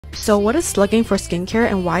So what is slugging for skincare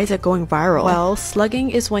and why is it going viral? Well,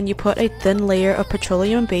 slugging is when you put a thin layer of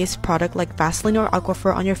petroleum-based product like Vaseline or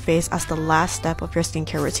Aquaphor on your face as the last step of your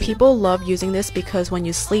skincare routine. People love using this because when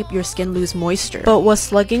you sleep, your skin loses moisture. But with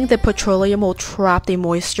slugging, the petroleum will trap the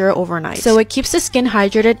moisture overnight. So it keeps the skin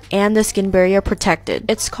hydrated and the skin barrier protected.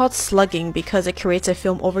 It's called slugging because it creates a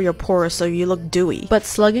film over your pores so you look dewy. But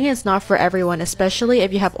slugging is not for everyone, especially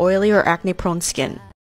if you have oily or acne-prone skin.